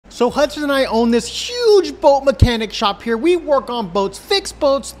So Hudson and I own this huge boat mechanic shop here. We work on boats, fix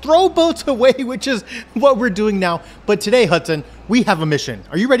boats, throw boats away, which is what we're doing now. But today, Hudson, we have a mission.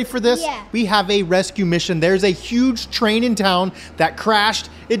 Are you ready for this? Yeah. We have a rescue mission. There's a huge train in town that crashed.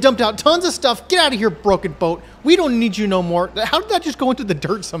 It dumped out tons of stuff. Get out of here, broken boat. We don't need you no more. How did that just go into the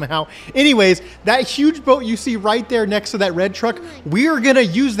dirt somehow? Anyways, that huge boat you see right there next to that red truck, we are gonna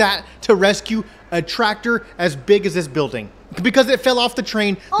use that to rescue a tractor as big as this building. Because it fell off the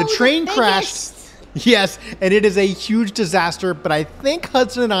train. The train crashed. Yes, and it is a huge disaster, but I think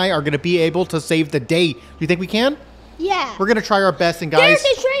Hudson and I are going to be able to save the day. Do you think we can? Yeah. We're going to try our best, and guys...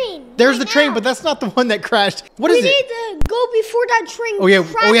 There's the train. There's the train, but that's not the one that crashed. What is it? We need to go before that train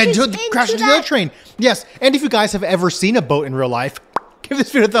crashes into the other train. Yes, and if you guys have ever seen a boat in real life, give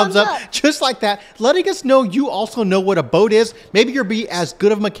this video a thumbs up. Just like that, letting us know you also know what a boat is. Maybe you'll be as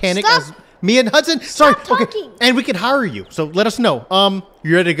good of a mechanic as... Me and Hudson. Sorry. Okay. And we can hire you. So let us know.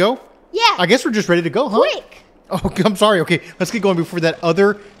 You ready to go? Yeah. I guess we're just ready to go, huh? Quick. Oh, I'm sorry. Okay. Let's get going before that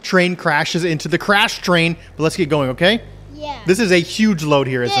other train crashes into the crash train. But let's get going, okay? Yeah. This is a huge load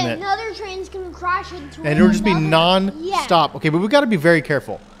here, isn't it? Another train's gonna crash into and it'll just be non-stop. Okay, but we got to be very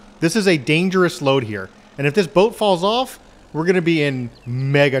careful. This is a dangerous load here. And if this boat falls off, we're going to be in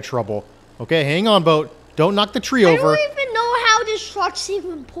mega trouble. Okay, hang on, boat. Don't knock the tree over. I don't even know how this truck's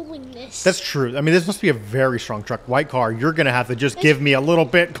even pulling this. That's true. I mean, this must be a very strong truck. White car, you're going to have to just give me a little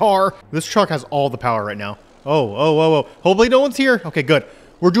bit, car. This truck has all the power right now. Oh. Hopefully no one's here. Okay, good.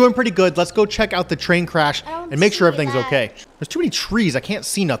 We're doing pretty good. Let's go check out the train crash and make sure everything's okay. There's too many trees. I can't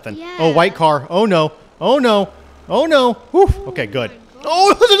see nothing. Yeah. Oh, white car. Oh, no. Oh, no. Oh, no. Whew. Okay, good.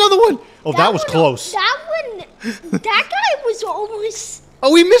 Oh, there's another one. Oh, that was close. That guy was almost...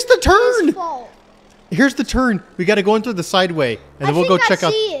 Oh, we missed the turn. His fault. Here's the turn. We got to go in through the sideway, and then we'll go check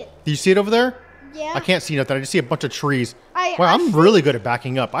out. Do you see it over there? Yeah. I can't see nothing. I just see a bunch of trees. Wow, I'm really good at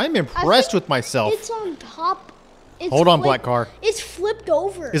backing up. I'm impressed with myself. It's on top. Hold on, black car. It's flipped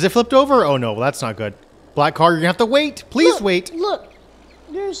over. Is it flipped over? Oh, no. Well, that's not good. Black car, you're going to have to wait. Please wait. Look.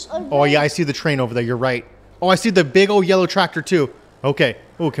 There's a... Oh, yeah, I see the train over there. You're right. Oh, I see the big old yellow tractor, too. Okay.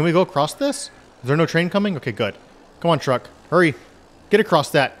 Oh, can we go across this? Is there no train coming? Okay, good. Come on, truck. Hurry. Get across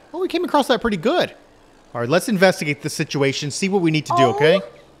that. Oh, we came across that pretty good. All right, let's investigate the situation, see what we need to do, okay?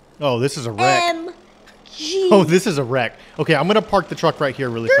 Oh, this is a wreck. MG. Oh, this is a wreck. Okay, I'm going to park the truck right here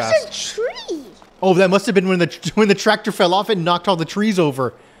really fast. There's a tree. Oh, that must have been when the tractor fell off and knocked all the trees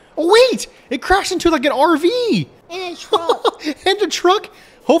over. Oh, wait! It crashed into like an RV. And a truck. And a truck?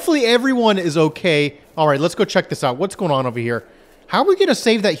 Hopefully everyone is okay. All right, let's go check this out. What's going on over here? How are we going to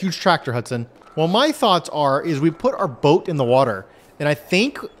save that huge tractor, Hudson? Well, my thoughts is we put our boat in the water, and I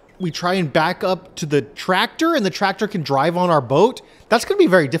think we try and back up to the tractor, and the tractor can drive on our boat. That's going to be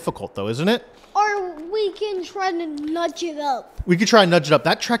very difficult, though, isn't it? Or we can try to nudge it up. We could try and nudge it up.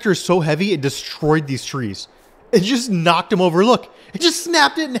 That tractor is so heavy, it destroyed these trees. It just knocked them over. Look, it just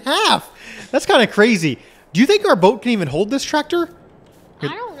snapped it in half. That's kind of crazy. Do you think our boat can even hold this tractor? I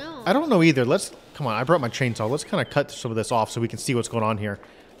don't know. I don't know either. Come on, I brought my chainsaw. Let's kind of cut some of this off so we can see what's going on here.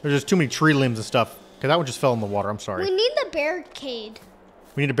 There's just too many tree limbs and stuff. Okay, that one just fell in the water. I'm sorry. We need the barricade.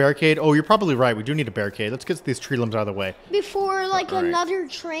 We need a barricade? Oh, you're probably right. We do need a barricade. Let's get these tree limbs out of the way. Before, another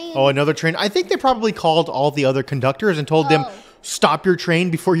train. Oh, another train. I think they probably called all the other conductors and told them, stop your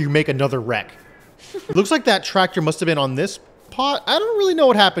train before you make another wreck. It looks like that tractor must have been on this pot. I don't really know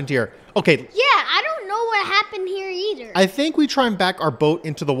what happened here. Okay. Yeah, I don't know what happened here either. I think we try and back our boat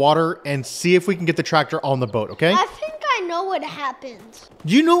into the water and see if we can get the tractor on the boat, okay? I think I know what happened.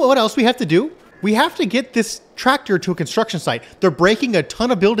 Do you know what else we have to do? We have to get this tractor to a construction site. They're breaking a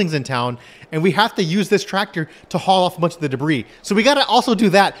ton of buildings in town, and we have to use this tractor to haul off a bunch of the debris. So we got to also do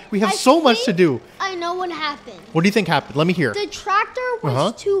that. We have so much to do. I know what happened. What do you think happened? Let me hear. The tractor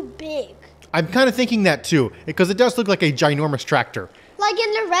was too big. I'm kind of thinking that too, because it does look like a ginormous tractor. Like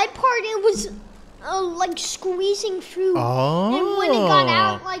in the red part, it was like squeezing through. Oh. And when it got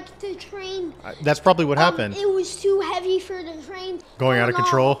out, like the train. That's probably what happened. It was too heavy for the train. Going out of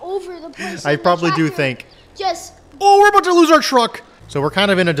control. Over the place. I probably do think. Just. Oh, we're about to lose our truck. So we're kind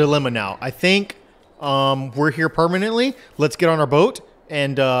of in a dilemma now. I think we're here permanently. Let's get on our boat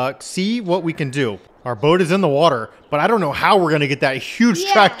and see what we can do. Our boat is in the water, but I don't know how we're going to get that huge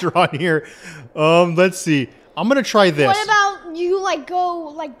tractor on here. Let's see. I'm going to try this. What about you go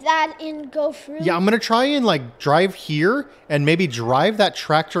like that and go through? Yeah, I'm going to try and drive here and maybe drive that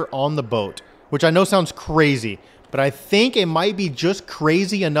tractor on the boat, which I know sounds crazy, but I think it might be just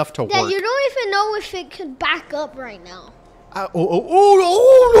crazy enough to work. Yeah, you don't even know if it could back up right now.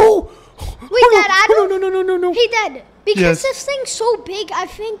 Oh, no. Wait, Dad, No. Hey, Dad, because this thing's so big, I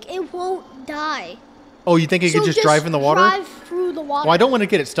think it won't die. Oh, you think it could just drive in the water? Drive through the water. Well, I don't want to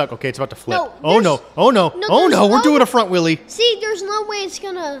get it stuck. Okay, it's about to flip. No, oh no! Oh no! no, Oh no! We're no- doing a front wheelie. See, there's no way it's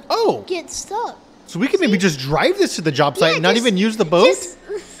gonna get stuck. So we could maybe just drive this to the job site Yeah, and not just- even use the boat.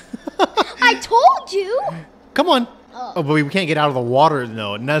 I told you. Come on. Oh, but we can't get out of the water.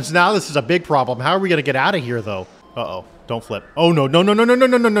 No. Now this is a big problem. How are we gonna get out of here though? Uh-oh. Don't flip. Oh no! No! No! No! No!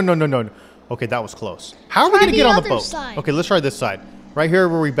 No! No! No! No! No! No! Okay, that was close. How are we Try gonna the get on the other boat? side. Okay, let's try this side. Right here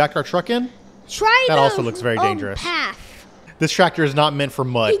where we backed our truck in. Try That the also looks very dangerous. path. This tractor is not meant for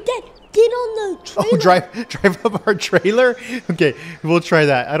mud. Hey, Dad, get on the trailer. Oh, drive up our trailer? Okay, we'll try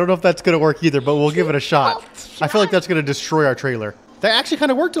that. I don't know if that's going to work either, but we'll give it a shot. I feel like that's going to destroy our trailer. That actually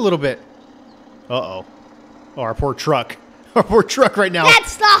kind of worked a little bit. Uh-oh. Oh, our poor truck. Our poor truck right now. Dad,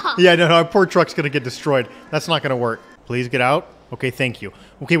 stop. Yeah, no, our poor truck's going to get destroyed. That's not going to work. Please get out. Okay, thank you.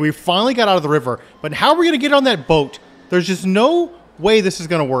 Okay, we finally got out of the river, but how are we going to get on that boat? There's just no way this is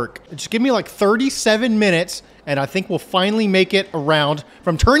going to work. Just give me like 37 minutes, and I think we'll finally make it around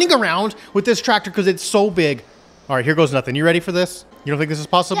from turning around with this tractor because it's so big. All right, here goes nothing. You ready for this? You don't think this is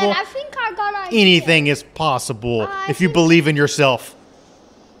possible? Dad, I think I got an idea. Anything is possible if you believe in yourself.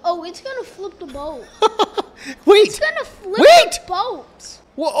 Oh, it's gonna flip the boat. Wait. It's gonna flip Wait. the boat.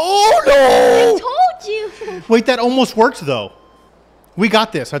 Well, oh, I no. told you. Wait, that almost worked, though. We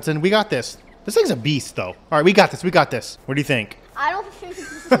got this, Hudson. We got this. This thing's a beast, though. All right, we got this. We got this. What do you think? I don't think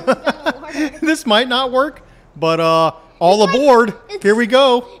this is gonna work. This might not work, but all aboard. Here we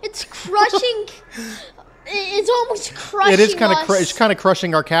go. It's crushing. It's almost crushing. It is kind us. of it's kind of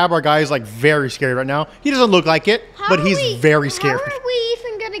crushing our cab. Our guy is like very scared right now. He doesn't look like it, How but are he's we- very scared. How are we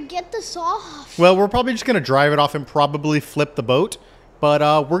even gonna get this off? Well, we're probably just gonna drive it off and probably flip the boat,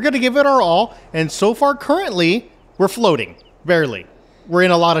 but we're gonna give it our all. And so far, currently, we're floating barely. We're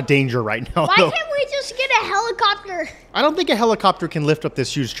in a lot of danger right now. Why though. can't we just get a helicopter? I don't think a helicopter can lift up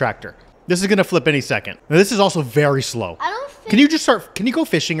this huge tractor. This is gonna flip any second. Now, this is also very slow. I don't think. Can you just start? Can you go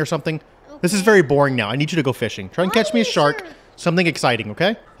fishing or something? This is very boring now. I need you to go fishing. Try and Why catch me a are you shark. sure? Something exciting,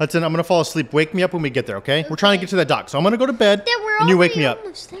 okay? Hudson, I'm gonna fall asleep. Wake me up when we get there, okay? We're trying to get to that dock, so I'm gonna go to bed, Then we're and you wake already me up.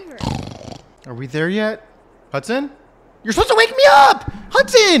 almost there. Are we there yet? Hudson? You're supposed to wake me up!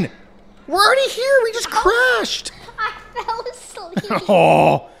 Hudson! We're already here. We just crashed. I fell asleep.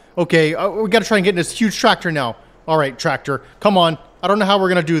 Oh, okay. We gotta try and get in this huge tractor now. All right, tractor. Come on. I don't know how we're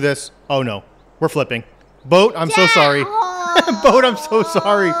gonna do this. Oh, no. We're flipping. Boat, I'm so sorry. Boat, I'm so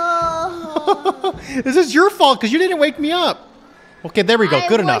sorry. This is your fault because you didn't wake me up. Okay, there we go.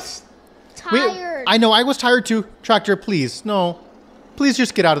 Good enough. Tired. I know. I was tired too. Tractor, please. No. Please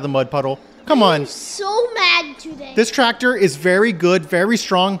just get out of the mud puddle. Come on. I'm so mad today. This tractor is very good, very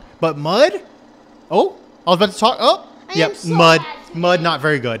strong, but mud? Oh, I was about to talk. Oh, I yep, am so mud. mad today. Mud, not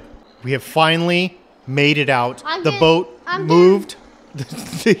very good. We have finally made it out. I'm The getting- boat I'm moved.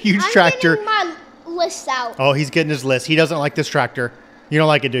 The huge I'm tractor. getting my list out. Oh, he's getting his list. He doesn't like this tractor. You don't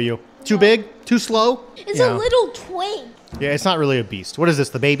like it, do you? Too big? Too slow? It's Yeah. a little twig. Yeah, it's not really a beast. What is this,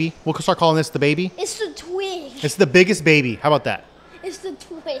 the baby? We'll start calling this the baby. It's the twig. It's the biggest baby. How about that? It's the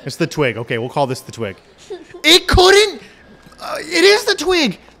twig. It's the twig. Okay, we'll call this the twig. It couldn't. It is the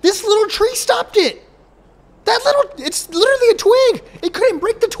twig. This little tree stopped it. It's literally a twig. It couldn't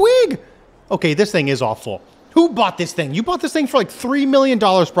break the twig. Okay, this thing is awful. Who bought this thing? You bought this thing for like $3 million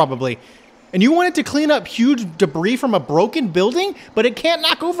probably. And you wanted to clean up huge debris from a broken building, but it can't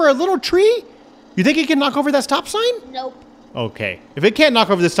knock over a little tree? You think it can knock over that stop sign? Nope. Okay. If it can't knock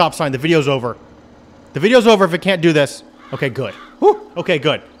over the stop sign, the video's over. The video's over if it can't do this. Okay, good. Whew. Okay,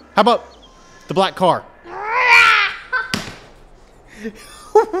 good. How about the black car?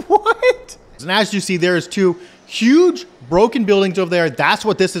 What? And as you see, there's two huge broken buildings over there. That's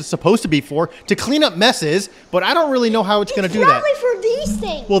what this is supposed to be for, to clean up messes, but I don't really know how it's going to do that. Probably for these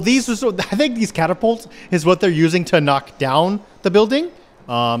things. Well, I think these catapults is what they're using to knock down the building.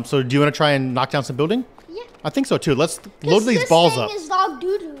 So do you want to try and knock down some building? Yeah. I think so too. Let's load these balls up. This thing is dog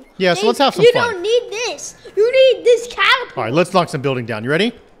doo-doo. Yeah, so let's have some You fun. don't need this. You need this catapult. All right, let's knock some building down. You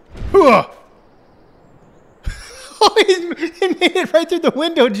ready? Hooah! Oh, it made it right through the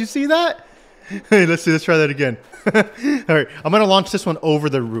window. Did you see that? Hey, let's see. Let's try that again. All right, I'm gonna launch this one over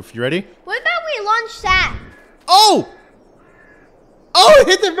the roof. You ready? What about we launch that? Oh! Oh, it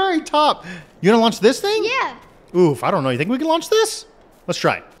hit the very top. You gonna launch this thing? Yeah. Oof, I don't know. You think we can launch this? Let's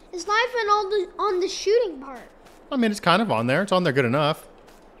try. It's not even on the shooting part. I mean, it's kind of on there. It's on there good enough.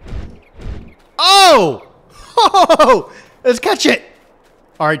 Oh! Oh! Let's catch it.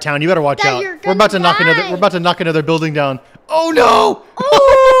 All right, town, you better watch Dad, out. you're We're about to knock gonna another. die. We're about to knock another building down. Oh no!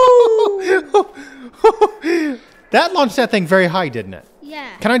 Oh! That launched that thing very high, didn't it?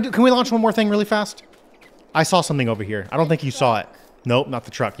 Yeah. Can we launch one more thing really fast? I saw something over here. I don't think you saw it. Nope, not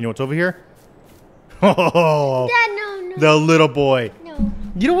the truck. You know what's over here? Oh, Dad, no. the little boy. No.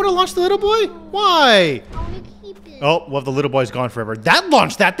 You don't want to launch the little boy? Why? I want to keep it. Oh, well, the little boy's gone forever. That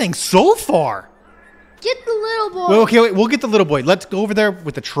launched that thing so far. Get the little boy. Well, okay, wait. We'll get the little boy. Let's go over there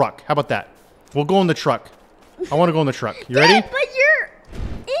with the truck. How about that? We'll go in the truck. I want to go in the truck. You ready? Dad, but you're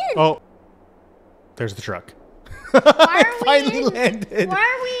in. Oh, there's the truck. Why It are finally we in? landed. Why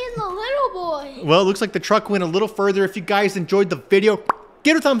are we in the little boy? Well, it looks like the truck went a little further. If you guys enjoyed the video,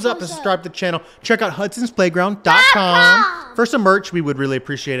 give it a thumbs up and subscribe to the channel. Check out Hudson'sPlayground.com for some merch. We would really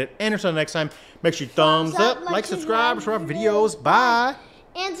appreciate it. And until next time, make sure you thumbs up, like, subscribe for our videos. Bye.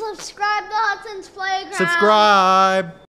 And subscribe to Hudson's Playground. Subscribe.